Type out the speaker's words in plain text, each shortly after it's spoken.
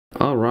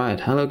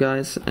Alright, hello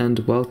guys, and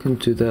welcome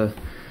to the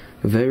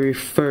very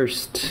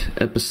first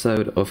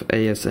episode of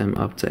ASM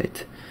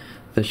Update,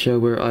 the show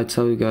where I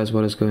tell you guys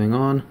what is going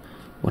on,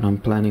 what I'm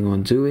planning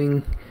on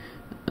doing,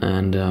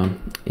 and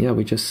yeah,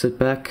 we just sit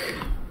back,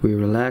 we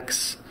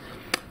relax,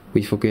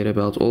 we forget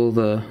about all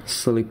the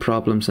silly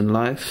problems in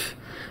life,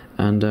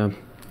 and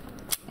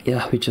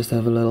yeah, we just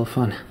have a little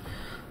fun.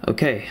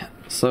 Okay,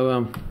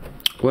 so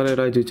what did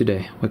I do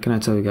today? What can I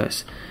tell you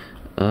guys?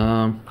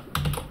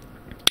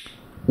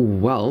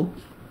 Well,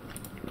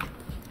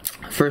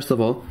 first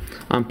of all,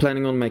 I'm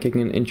planning on making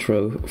an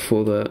intro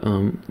for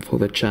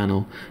the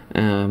channel.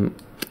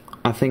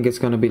 I think it's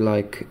gonna be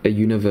like a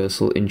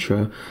universal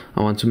intro.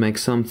 I want to make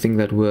something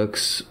that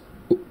works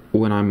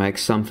when I make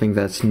something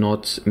that's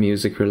not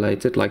music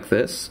related, like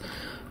this,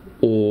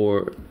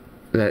 or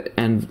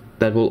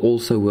that will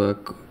also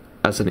work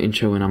as an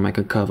intro when I make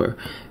a cover.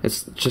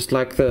 It's just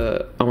like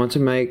I want to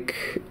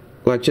make,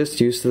 like,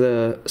 just use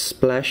the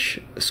splash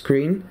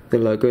screen, the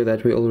logo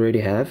that we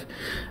already have,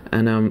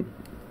 and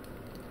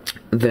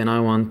then I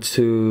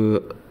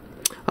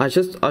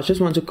just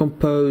want to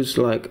compose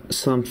like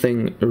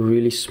something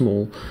really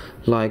small,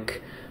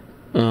 like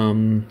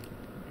I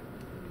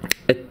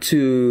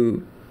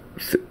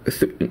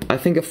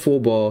think a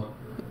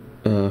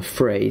 4-bar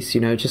phrase,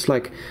 you know, just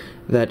like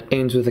that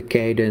ends with a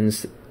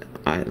cadence,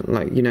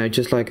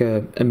 just like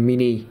a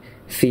mini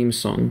theme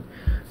song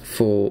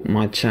for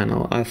my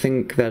channel. I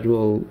think that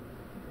will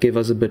give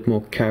us a bit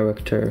more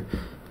character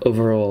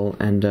overall,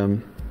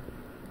 and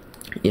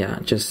yeah,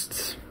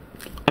 just,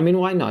 I mean,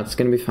 why not? It's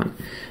gonna be fun.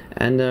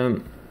 And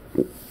the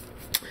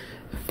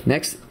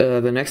next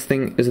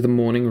thing is the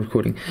morning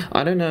recording.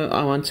 I don't know,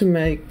 I want to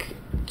make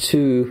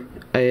 2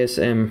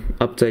 ASM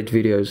update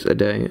videos a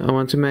day. I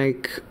want to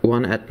make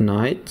one at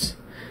night,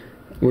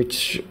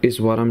 which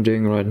is what I'm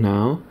doing right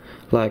now,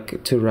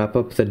 like to wrap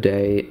up the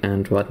day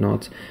and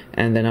whatnot,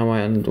 and then I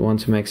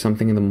want to make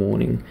something in the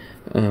morning,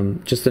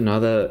 just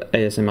another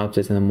ASM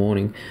update in the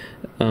morning.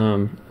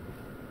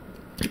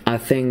 I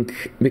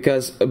think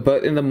because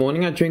both in the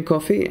morning I drink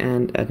coffee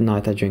and at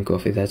night I drink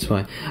coffee. That's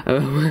why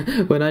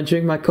when I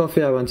drink my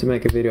coffee I want to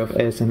make a video of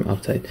ASM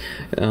update,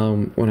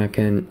 when I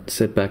can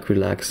sit back,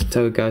 relax,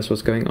 tell you guys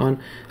what's going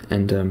on,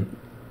 and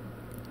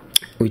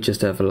we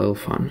just have a little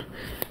fun.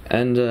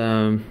 And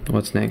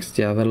what's next?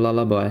 Yeah, the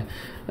lullaby.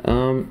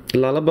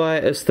 Lullaby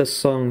is the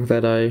song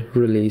that I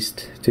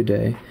released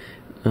today.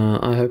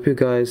 I hope you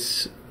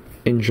guys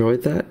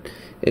enjoyed that.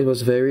 It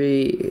was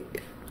very,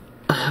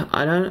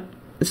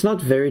 it's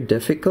not very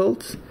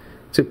difficult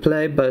to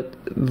play, but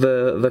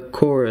the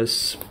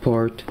chorus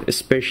part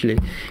especially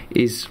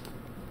is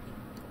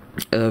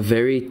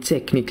very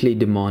technically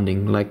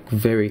demanding, like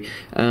very,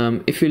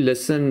 if you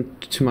listen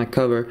to my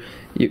cover,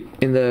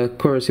 in the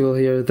chorus you will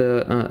hear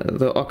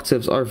the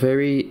octaves are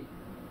very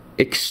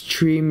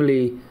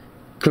extremely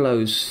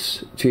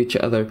close to each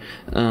other.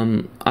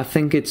 I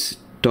think it's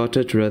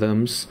dotted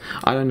rhythms.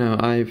 I don't know,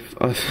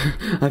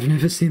 I've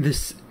never seen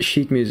this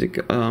sheet music.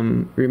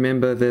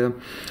 Remember,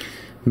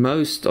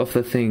 most of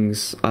the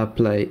things I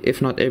play,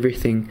 if not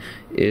everything,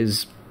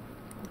 is,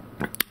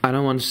 I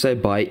don't want to say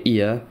by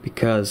ear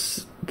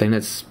because then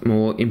it's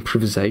more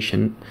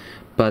improvisation,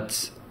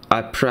 but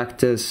I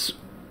practice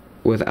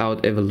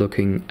without ever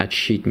looking at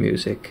sheet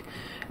music,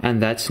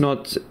 and that's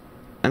not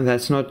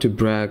to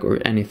brag or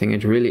anything.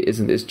 It really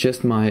isn't. It's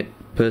just my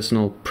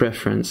personal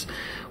preference.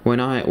 When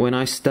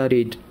I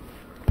studied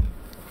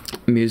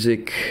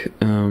music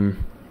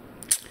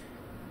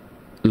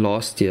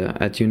last year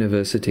at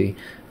university,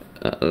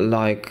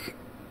 like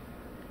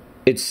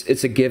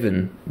it's a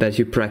given that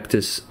you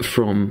practice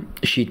from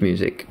sheet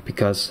music,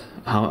 because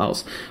how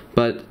else?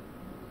 But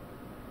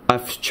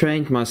I've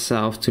trained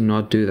myself to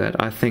not do that.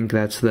 I think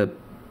it's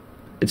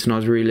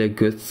not really a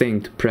good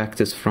thing to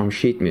practice from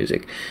sheet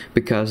music,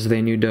 because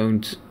then you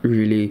don't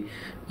really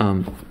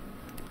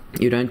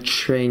you don't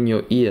train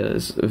your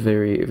ears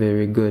very,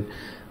 very good.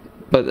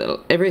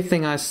 But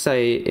everything I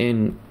say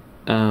in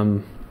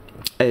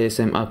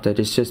ASM update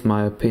is just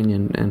my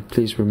opinion, and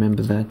please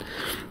remember that.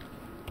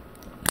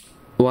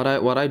 What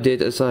I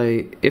did is,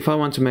 if I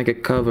want to make a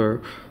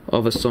cover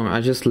of a song,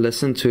 I just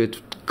listen to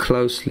it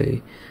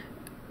closely,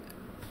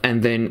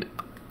 and then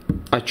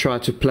I try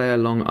to play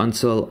along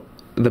until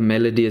the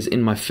melody is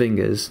in my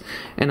fingers.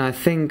 And I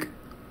think,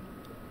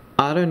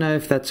 I don't know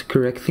if that's the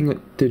correct thing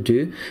to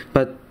do,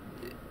 but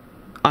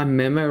I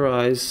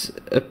memorize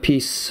a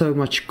piece so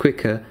much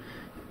quicker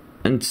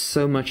and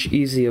so much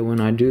easier when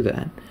I do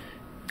that.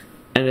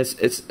 And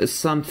it's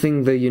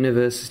something the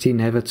university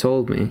never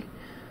told me.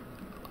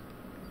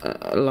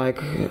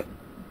 Like,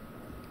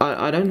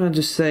 I don't want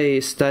to say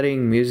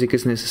studying music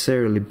is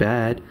necessarily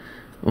bad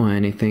or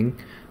anything,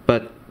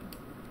 but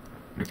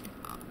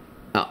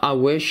I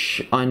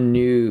wish I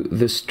knew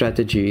the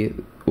strategy,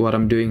 what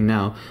I'm doing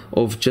now,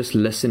 of just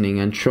listening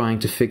and trying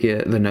to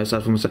figure the notes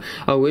out for myself.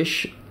 I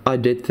wish I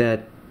did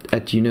that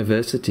at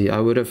university. I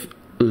would have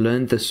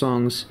learned the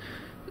songs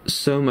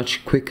so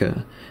much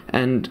quicker,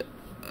 and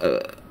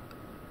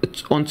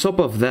on top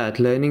of that,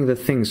 learning the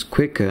things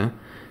quicker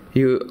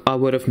I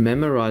would have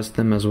memorized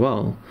them as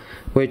well,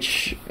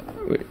 which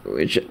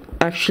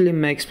actually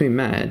makes me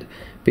mad,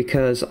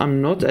 because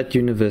I'm not at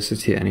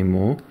university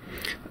anymore.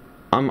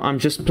 I'm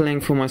just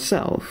playing for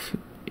myself,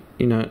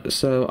 you know.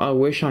 So I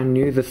wish I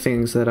knew the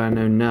things that I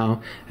know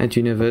now at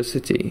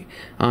university.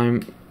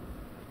 I'm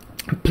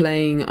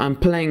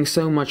playing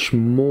so much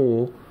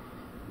more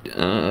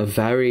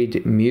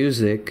varied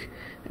music,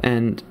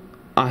 and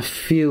I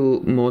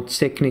feel more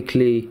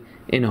technically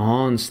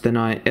enhanced than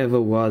I ever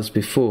was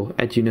before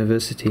at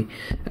university.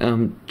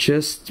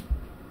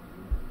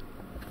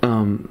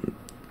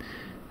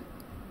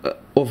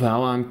 Of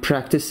how I'm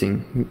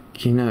practicing,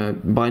 you know,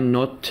 by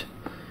not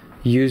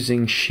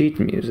using sheet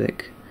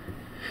music.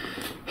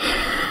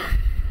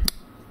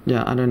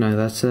 Yeah, I don't know,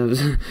 that's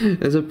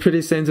a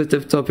pretty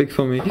sensitive topic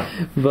for me,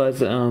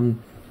 but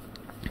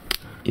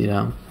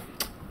yeah.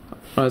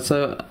 Alright,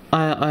 so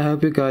I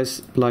hope you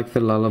guys like the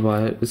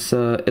lullaby.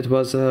 It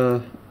was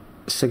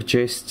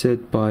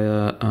suggested by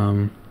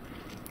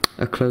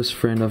a close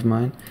friend of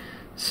mine,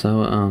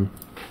 so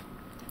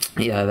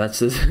yeah,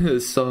 that's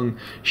a song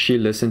she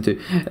listened to,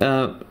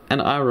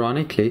 and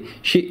ironically,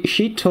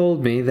 she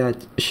told me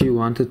that she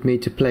wanted me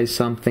to play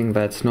something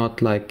that's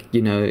not like,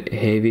 you know,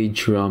 heavy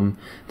drum,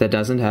 that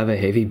doesn't have a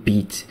heavy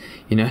beat,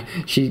 you know.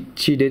 She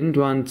didn't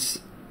want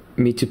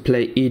me to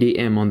play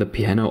EDM on the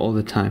piano all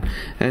the time,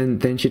 and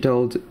then she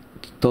told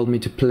me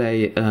to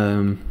play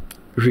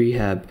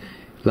Rehab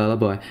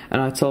lullaby,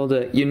 and I told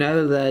her, you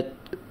know that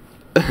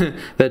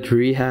that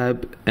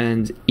Rehab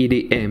and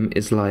EDM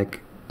is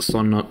like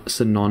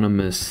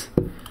synonymous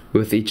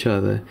with each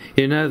other,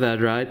 you know that,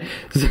 right?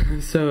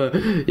 So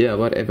yeah,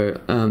 whatever.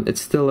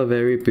 It's still a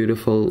very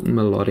beautiful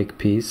melodic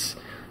piece,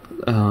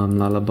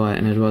 lullaby,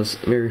 and it was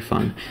very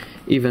fun,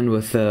 even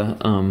with the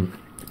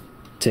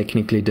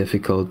technically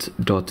difficult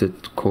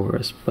dotted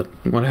chorus, but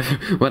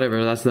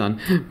whatever, that's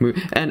done.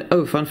 And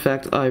oh, fun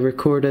fact, I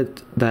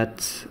recorded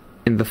that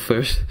in the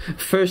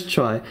first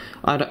try.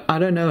 I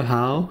don't know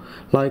how,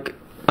 like,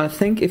 I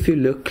think if you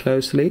look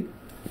closely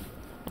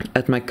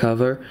at my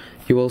cover,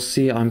 you will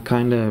see I'm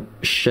kind of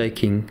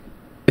shaking.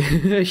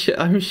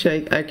 I'm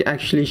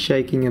actually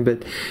shaking a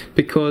bit,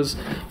 because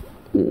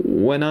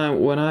when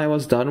I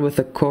was done with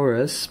the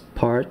chorus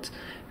part,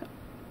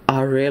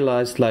 I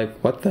realized, like,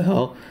 what the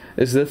hell,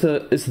 is this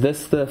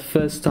the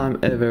first time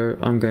ever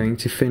I'm going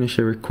to finish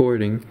a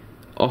recording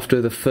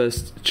after the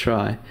first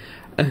try?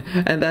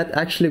 And that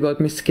actually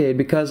got me scared,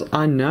 because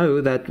I know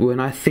that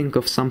when I think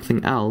of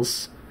something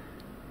else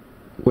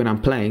when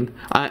I'm playing,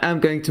 I am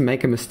going to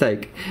make a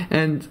mistake,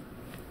 and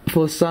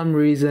for some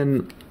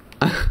reason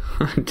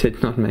I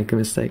did not make a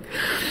mistake.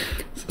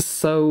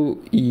 So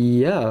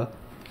yeah,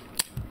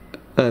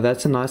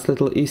 that's a nice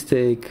little Easter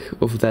egg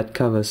of that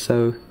cover,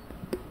 so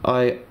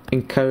I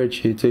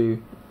encourage you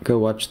to go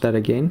watch that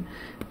again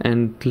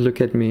and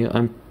look at me.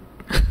 I'm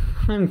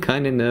I'm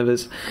kind of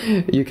nervous,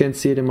 you can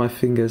see it in my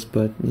fingers,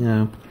 but you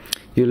know,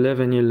 you live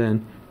and you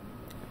learn.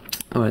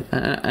 Alright,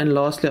 and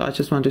lastly, I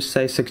just want to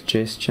say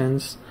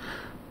suggestions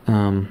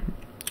are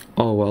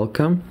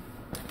welcome.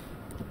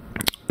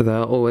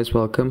 They're always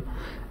welcome.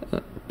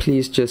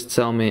 Please just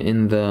tell me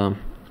in the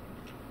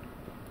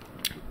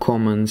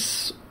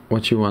comments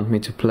what you want me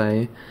to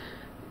play,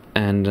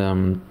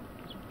 and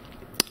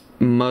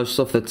most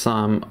of the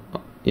time,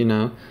 you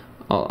know,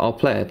 I'll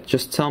play it.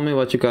 Just tell me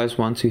what you guys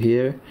want to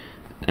hear,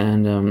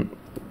 and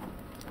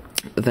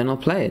then I'll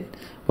play it.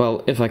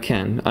 Well, if I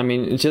can. I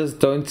mean, just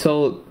don't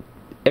tell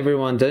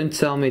everyone, don't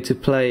tell me to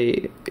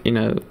play, you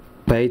know,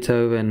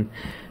 Beethoven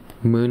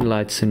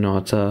Moonlight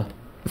Sonata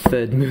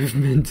third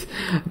movement,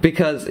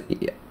 because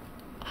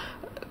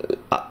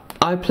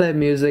I play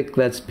music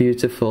that's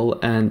beautiful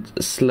and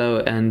slow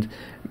and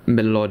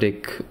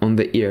melodic on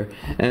the ear,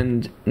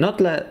 and not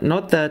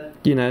that,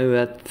 you know,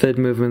 that third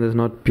movement is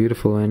not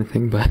beautiful or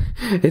anything, but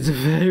it's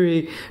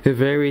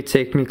very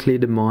technically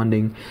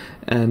demanding,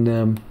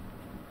 and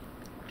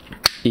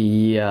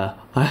yeah,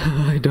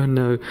 I don't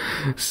know,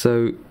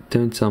 so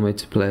don't tell me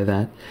to play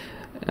that.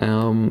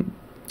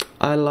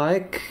 I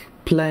like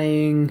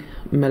playing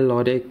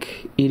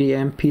melodic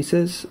EDM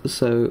pieces,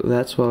 so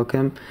that's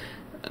welcome.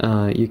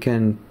 You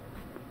can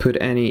put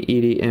any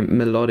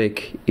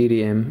melodic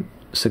EDM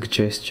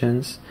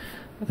suggestions,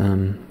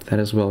 that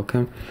is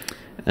welcome.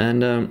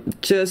 And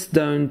just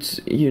don't,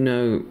 you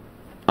know,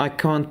 I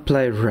can't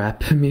play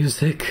rap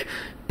music.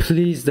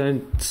 Please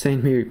don't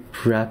send me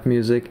rap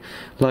music.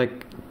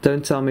 Like,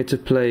 don't tell me to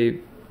play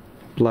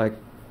like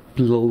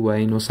Lil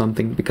Wayne or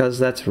something, because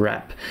that's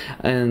rap,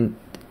 and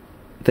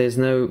there's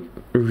no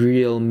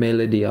real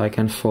melody I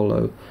can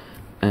follow,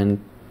 and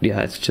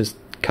yeah, it's just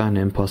kind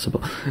of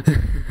impossible.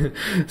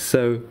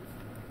 So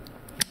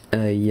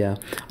yeah,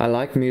 I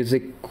like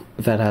music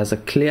that has a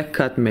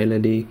clear-cut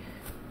melody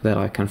that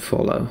I can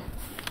follow.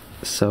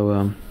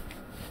 So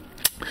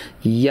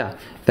yeah,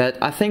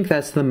 I think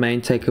that's the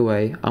main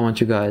takeaway I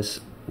want you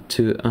guys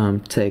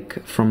to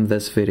take from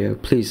this video.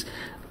 Please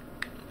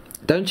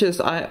don't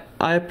just, I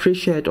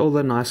appreciate all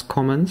the nice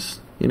comments,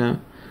 you know,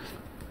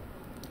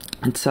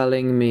 and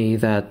telling me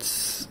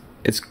that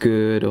it's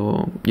good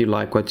or you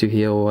like what you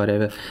hear or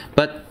whatever,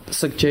 but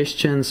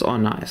suggestions are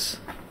nice,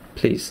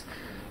 please.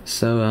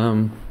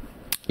 So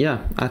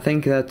yeah, I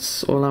think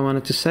that's all I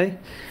wanted to say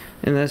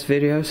in this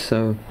video.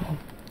 So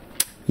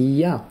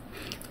yeah,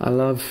 I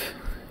love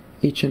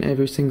each and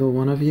every single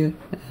one of you,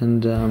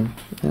 and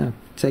yeah,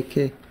 take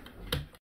care.